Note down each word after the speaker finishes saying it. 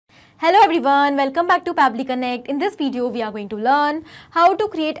Hello everyone, welcome back to Pabbly Connect. In this video, we are going to learn how to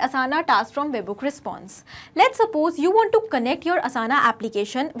create Asana task from Webhook response. Let's suppose you want to connect your Asana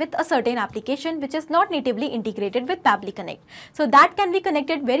application with a certain application which is not natively integrated with Pabbly Connect. So that can be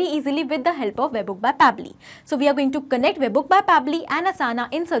connected very easily with the help of Webhook by Pabbly. So we are going to connect Webhook by Pabbly and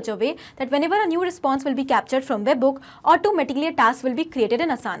Asana in such a way that whenever a new response will be captured from Webhook, automatically a task will be created in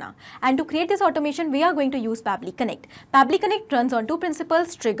Asana. And to create this automation, we are going to use Pabbly Connect. Pabbly Connect runs on two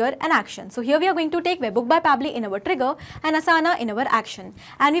principles, trigger and action. So here we are going to take Webhook by Pabbly in our trigger and Asana in our action,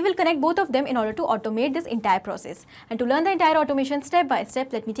 and we will connect both of them in order to automate this entire process. And to learn the entire automation step by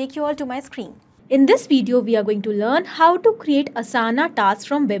step, let me take you all to my screen. In this video, we are going to learn how to create Asana tasks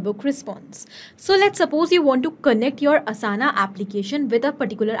from Webhook response. So let's suppose you want to connect your Asana application with a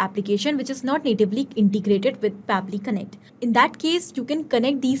particular application which is not natively integrated with Pabbly Connect. In that case, you can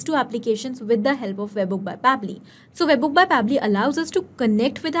connect these two applications with the help of Webhook by Pabbly. So Webhook by Pabbly allows us to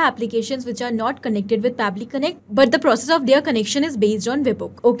connect with the applications which are not connected with Pabbly Connect, but the process of their connection is based on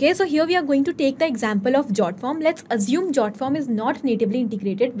Webhook. Okay, so here we are going to take the example of JotForm. Let's assume JotForm is not natively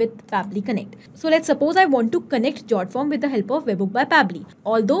integrated with Pabbly Connect. So let's suppose I want to connect JotForm with the help of Webhook by Pabbly.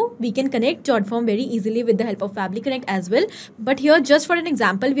 Although we can connect JotForm very easily with the help of Pabbly Connect as well, but here just for an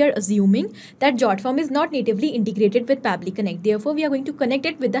example, we are assuming that JotForm is not natively integrated with Pabbly Connect. Therefore, we are going to connect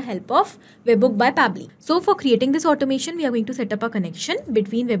it with the help of Webhook by Pabbly. So for creating this automation, we are going to set up a connection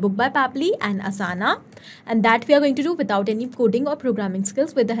between Webhook by Pabbly and Asana, and that we are going to do without any coding or programming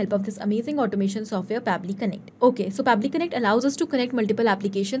skills with the help of this amazing automation software Pabbly Connect. Okay, so Pabbly Connect allows us to connect multiple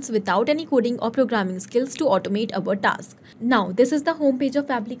applications without any coding or programming skills to automate our task. Now, this is the home page of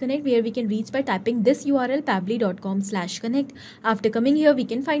Pabbly Connect where we can reach by typing this URL pabbly.com/connect. After coming here, we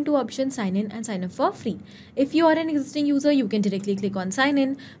can find two options, sign in and sign up for free. If you are an existing user, you can directly click on sign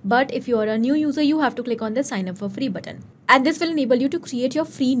in, but if you are a new user, you have to click on the sign up for free button. And this will enable you to create your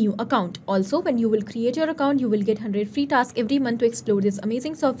free new account. Also, when you will create your account, you will get 100 free tasks every month to explore this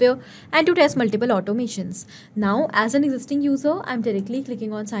amazing software and to test multiple automations. Now, as an existing user, I'm directly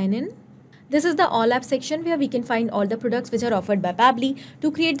clicking on sign in. This is the all apps section where we can find all the products which are offered by Pabbly.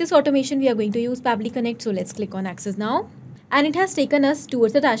 To create this automation, we are going to use Pabbly Connect. So let's click on access now. And it has taken us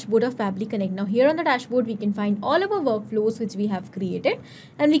towards the dashboard of Pabbly Connect. Now here on the dashboard, we can find all our workflows which we have created,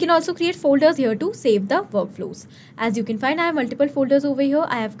 and we can also create folders here to save the workflows. As you can find, I have multiple folders over here.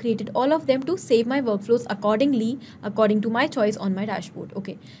 I have created all of them to save my workflows according to my choice on my dashboard.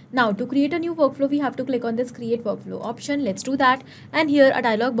 Okay. Now to create a new workflow, we have to click on this create workflow option. Let's do that. And here a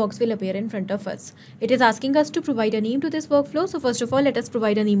dialog box will appear in front of us. It is asking us to provide a name to this workflow. So first of all, let us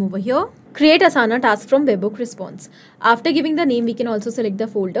provide a name over here. Create Asana task from Webhook response. After giving the name, we can also select the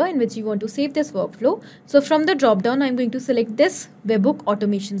folder in which we want to save this workflow. So from the drop down, I'm going to select this Webhook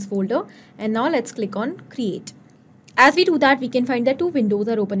automations folder, and now let's click on create. As we do that, we can find that two windows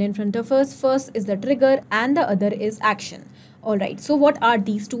are open in front of us. First is the trigger and the other is action. Alright, so what are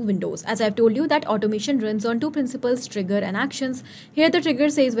these two windows? As I've told you that automation runs on two principles, trigger and actions. Here the trigger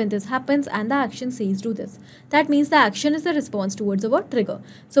says when this happens and the action says do this. That means the action is the response towards our trigger.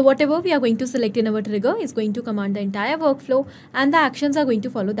 So whatever we are going to select in our trigger is going to command the entire workflow, and the actions are going to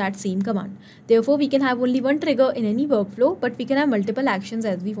follow that same command. Therefore, we can have only one trigger in any workflow, but we can have multiple actions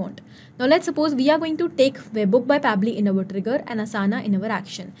as we want. Now let's suppose we are going to take Webhook by Pabbly in our trigger and Asana in our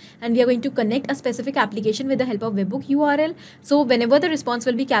action, and we are going to connect a specific application with the help of Webhook URL. So whenever the response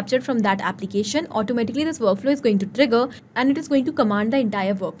will be captured from that application, automatically this workflow is going to trigger and it is going to command the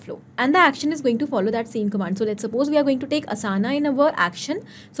entire workflow, and the action is going to follow that same command. So let's suppose we are going to take Asana in our action.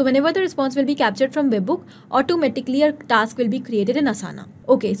 So whenever the response will be captured from Webhook, automatically a task will be created in Asana.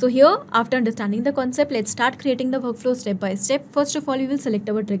 Okay, so here after understanding the concept, let's start creating the workflow step by step. First of all, we will select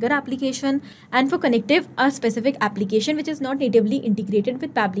our trigger application, and for connective, a specific application which is not natively integrated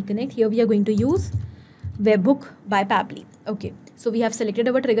with Pabbly Connect. Here we are going to use Webhook by Pabbly. Okay, so we have selected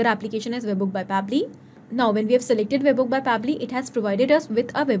our trigger application as Webhook by Pabbly. Now, when we have selected Webhook by Pabbly, it has provided us with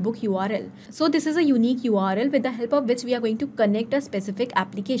a Webhook URL. So this is a unique URL with the help of which we are going to connect a specific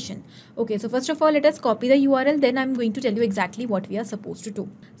application. Okay, so first of all, let us copy the URL. Then I'm going to tell you exactly what we are supposed to do.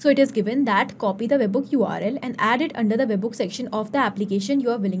 So it is given that copy the Webhook URL and add it under the Webhook section of the application you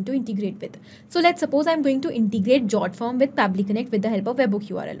are willing to integrate with. So let's suppose I'm going to integrate JotForm with Pabbly Connect with the help of Webhook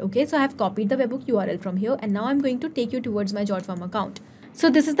URL. Okay, so I have copied the Webhook URL from here, and now I'm going to take you towards my JotForm account. So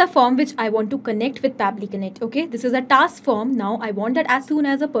this is the form which I want to connect with Pabbly Connect. Okay, this is a task form. Now I want that as soon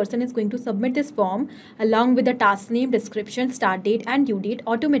as a person is going to submit this form along with the task name, description, start date and due date,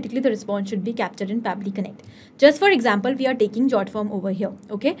 automatically the response should be captured in Pabbly Connect. Just for example, we are taking jot form over here.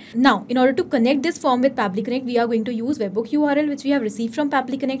 Okay, now in order to connect this form with Pabbly Connect, we are going to use Webhook URL which we have received from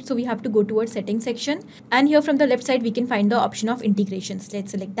Pabbly Connect. So we have to go towards settings section, and here from the left side we can find the option of integrations.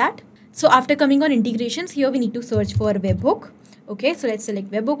 Let's select that. So after coming on integrations, here we need to search for Webhook. Okay, so let's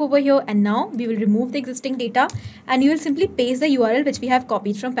select Webhook over here, and now we will remove the existing data and you will simply paste the URL which we have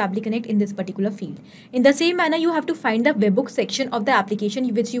copied from Pabbly Connect in this particular field. In the same manner, you have to find the Webhook section of the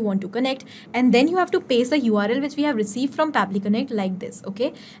application which you want to connect, and then you have to paste the URL which we have received from Pabbly Connect like this.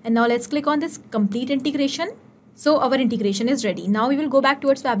 Okay, and now let's click on this complete integration. So our integration is ready. Now we will go back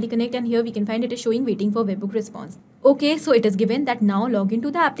towards Pabbly Connect, and here we can find it is showing waiting for Webhook response. Okay, so it is given that now log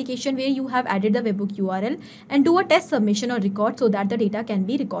into the application where you have added the Webhook URL and do a test submission or record so that the data can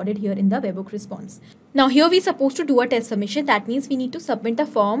be recorded here in the Webhook response. Now here we are supposed to do a test submission. That means we need to submit the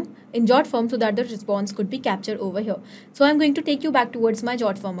form in jot form so that the response could be captured over here. So I'm going to take you back towards my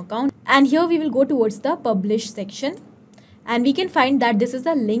jot form account, and here we will go towards the publish section. And we can find that this is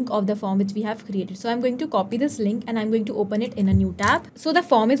the link of the form which we have created. So I'm going to copy this link and I'm going to open it in a new tab. So the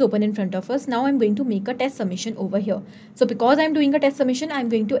form is open in front of us. Now I'm going to make a test submission over here. So because I'm doing a test submission, I'm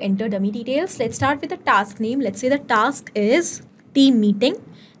going to enter dummy details. Let's start with the task name. Let's say the task is team meeting.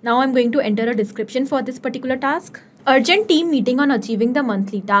 Now I'm going to enter a description for this particular task. Urgent team meeting on achieving the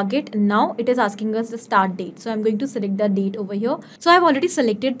monthly target. Now it is asking us the start date. So I'm going to select the date over here. So I've already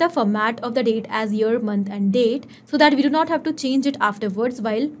selected the format of the date as year, month and date so that we do not have to change it afterwards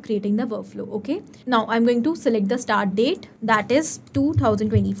while creating the workflow. Okay. Now I'm going to select the start date, that is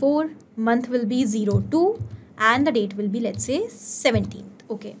 2024. Month will be 02 and the date will be, let's say,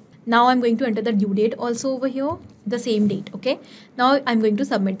 17th. Okay. Now I'm going to enter the due date also over here, the same date. Okay. Now I'm going to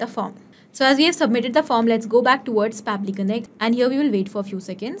submit the form. So as we have submitted the form, let's go back towards Pabbly Connect, and here we will wait for a few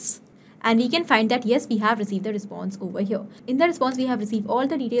seconds. And we can find that yes, we have received the response over here. In the response, we have received all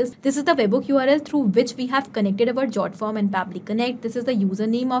the details. This is the Webhook URL through which we have connected our jot form and Pabbly Connect. This is the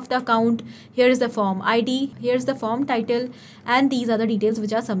username of the account. Here is the form ID. Here's the form title. And these are the details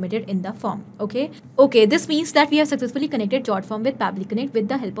which are submitted in the form. Okay. Okay. This means that we have successfully connected jot form with Pabbly Connect with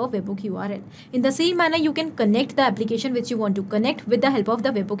the help of Webhook URL. In the same manner, you can connect the application which you want to connect with the help of the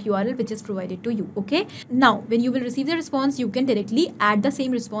Webhook URL which is provided to you. Okay. Now, when you will receive the response, you can directly add the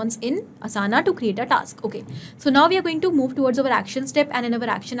same response in Asana to create a task. Okay, so now we are going to move towards our action step, and in our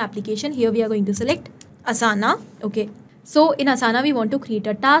action application, here we are going to select Asana. Okay, so in Asana we want to create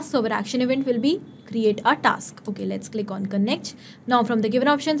a task, so our action event will be create a task. Okay, let's click on connect. Now from the given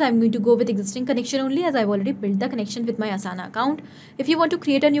options, I'm going to go with existing connection only as I've already built the connection with my Asana account. If you want to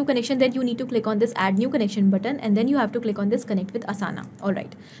create a new connection, then you need to click on this add new connection button, and then you have to click on this connect with Asana. All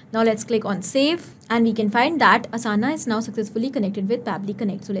right, now let's click on save, and we can find that Asana is now successfully connected with Pabbly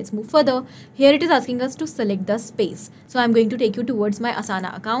Connect. So let's move further. Here it is asking us to select the space. So I'm going to take you towards my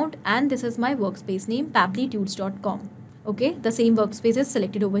Asana account, and this is my workspace name, pabblytudes.com. Okay, the same workspace is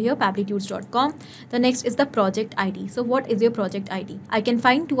selected over here, pabblytudes.com. The next is the project ID. So what is your project ID? I can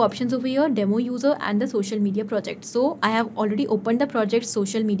find two options over here, demo user and the social media project. So I have already opened the project,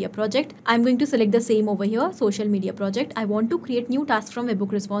 social media project. I'm going to select the same over here, social media project. I want to create new task from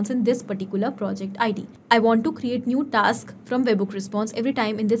Webhook response in this particular project ID. I want to create new task from Webhook response every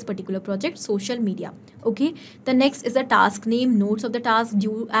time in this particular project, social media. Okay, the next is the task name, notes of the task,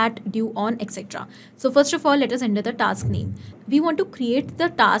 due at, due on, etc. So first of all, let us enter the task name. We want to create the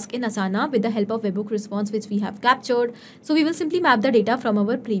task in Asana with the help of Webhook response which we have captured. So we will simply map the data from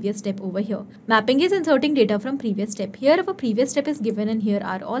our previous step over here. Mapping is inserting data from previous step. Here our previous step is given and here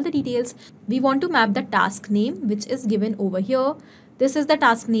are all the details. We want to map the task name which is given over here. This is the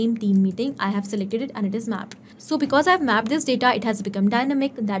task name, team meeting. I have selected it and it is mapped. So because I have mapped this data, it has become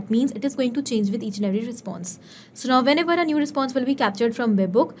dynamic. That means it is going to change with each and every response. So now whenever a new response will be captured from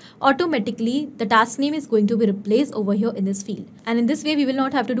Webhook, automatically the task name is going to be replaced over here in this field. And in this way, we will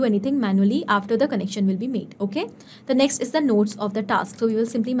not have to do anything manually after the connection will be made. Okay. The next is the notes of the task. So we will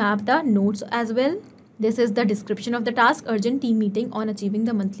simply map the notes as well. This is the description of the task, urgent team meeting on achieving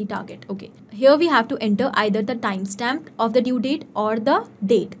the monthly target. Okay. Here we have to enter either the timestamp of the due date or the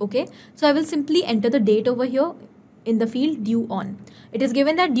date. Okay. So I will simply enter the date over here in the field due on. It is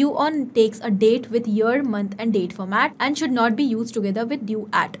given that due on takes a date with year, month and date format and should not be used together with due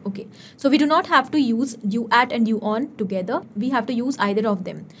at. Okay, so we do not have to use due at and due on together. We have to use either of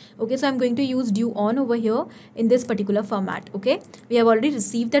them. Okay, so I'm going to use due on over here in this particular format. Okay, we have already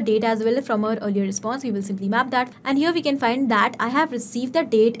received the date as well from our earlier response. We will simply map that, and here we can find that I have received the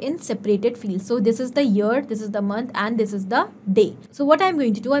date in separated fields. So this is the year, this is the month and this is the day. So what I'm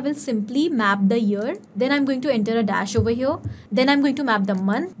going to do, I will simply map the year, then I'm going to enter a dash over here, then I'm going to map the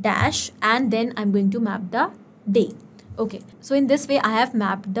month dash, and then I'm going to map the day. Okay, so in this way I have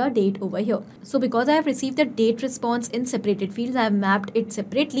mapped the date over here. So because I have received the date response in separated fields, I have mapped it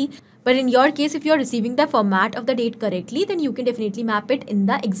separately. But in your case, if you are receiving the format of the date correctly, then you can definitely map it in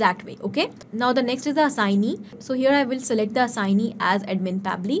the exact way. Okay, now the next is the assignee. So here I will select the assignee as admin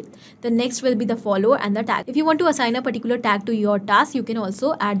Pabbly. The next will be the follower and the tag. If you want to assign a particular tag to your task, you can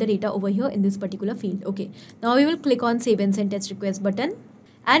also add the data over here in this particular field. Okay, now we will click on save and send test request button.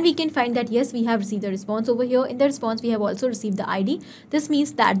 And we can find that yes, we have received the response over here. In the response, we have also received the ID. This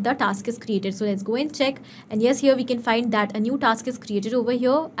means that the task is created. So let's go and check. And yes, here we can find that a new task is created over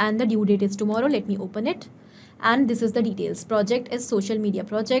here and the due date is tomorrow. Let me open it. And this is the details. Project is social media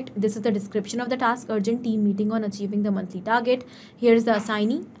project. This is the description of the task, urgent team meeting on achieving the monthly target. Here is the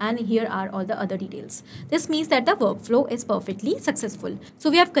assignee and here are all the other details. This means that the workflow is perfectly successful.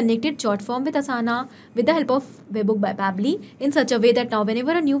 So we have connected short form with Asana with the help of Webhook by Pabbly in such a way that now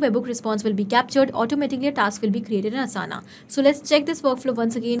whenever a new Webhook response will be captured, automatically a task will be created in Asana. So let's check this workflow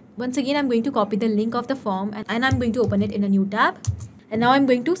once again. Once again, I'm going to copy the link of the form and I'm going to open it in a new tab. And now I'm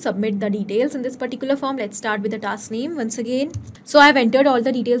going to submit the details in this particular form. Let's start with the task name once again. So I've entered all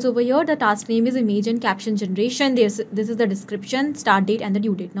the details over here. The task name is image and caption generation. This is the description, start date and the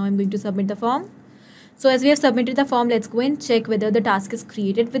due date. Now I'm going to submit the form. So as we have submitted the form, let's go and check whether the task is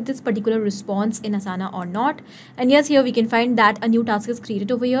created with this particular response in Asana or not. And yes, here we can find that a new task is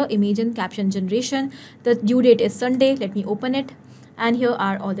created over here, image and caption generation. The due date is Sunday. Let me open it. And here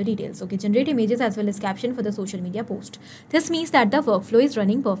are all the details. Okay, generate images as well as caption for the social media post. This means that the workflow is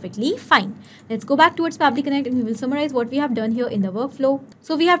running perfectly fine. Let's go back towards Pabbly Connect and we will summarize what we have done here in the workflow.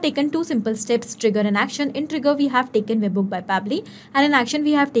 So we have taken two simple steps, trigger and action. In trigger, we have taken Webhook by Pabbly, and in action,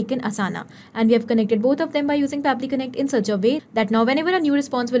 we have taken Asana. And we have connected both of them by using Pabbly Connect in such a way that now whenever a new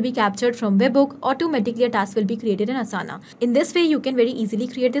response will be captured from Webhook, automatically a task will be created in Asana. In this way, you can very easily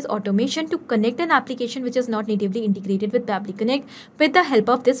create this automation to connect an application which is not natively integrated with Pabbly Connect with the help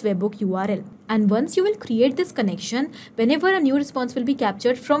of this Webhook URL. And once you will create this connection, whenever a new response will be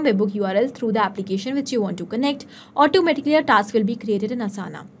captured from Webhook URL through the application which you want to connect, automatically a task will be created in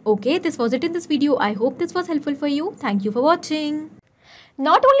Asana. Okay, this was it in this video. I hope this was helpful for you. Thank you for watching.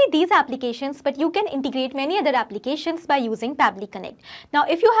 Not only these applications, but you can integrate many other applications by using Pabbly Connect. Now,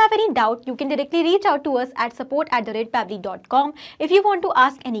 if you have any doubt, you can directly reach out to us at support@pabbly.com. If you want to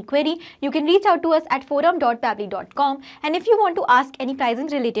ask any query, you can reach out to us at forum.pabbly.com. And if you want to ask any pricing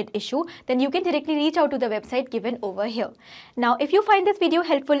related issue, then you can directly reach out to the website given over here. Now, if you find this video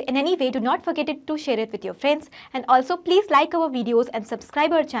helpful in any way, do not forget to share it with your friends. And also, please like our videos and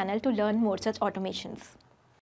subscribe our channel to learn more such automations.